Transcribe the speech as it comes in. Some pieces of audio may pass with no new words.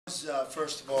crowd's,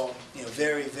 first of all,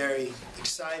 very, very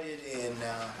excited, and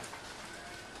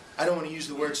I don't want to use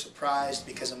the word surprised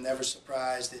because I'm never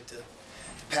surprised at the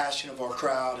passion of our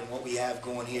crowd and what we have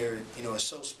going here, is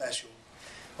so special.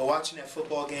 But watching that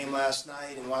football game last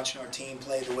night and watching our team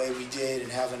play the way we did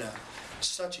and having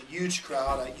such a huge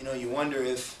crowd, you wonder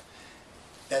if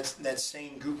that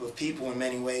same group of people in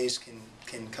many ways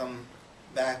can come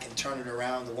back and turn it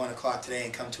around to 1 o'clock today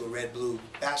and come to a red-blue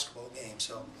basketball game.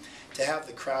 So to have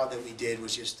the crowd that we did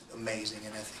was just amazing,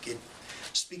 and I think it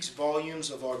speaks volumes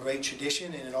of our great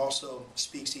tradition, and it also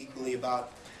speaks equally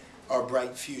about our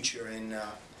bright future. And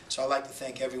so I'd like to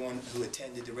thank everyone who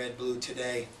attended the Red Blue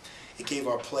today. It gave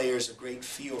our players a great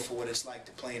feel for what it's like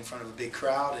to play in front of a big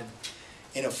crowd, and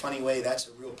in a funny way, that's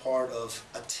a real part of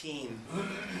a team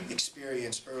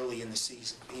experience early in the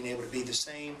season, being able to be the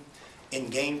same in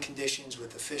game conditions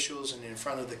with officials and in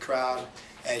front of the crowd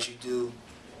as you do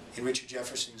in Richard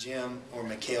Jefferson Gym or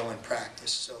McHale in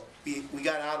practice. So we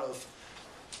got out of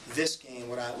this game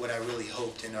what I really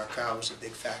hoped, and our crowd was a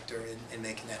big factor in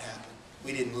making that happen.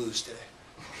 We didn't lose today.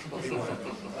 We won.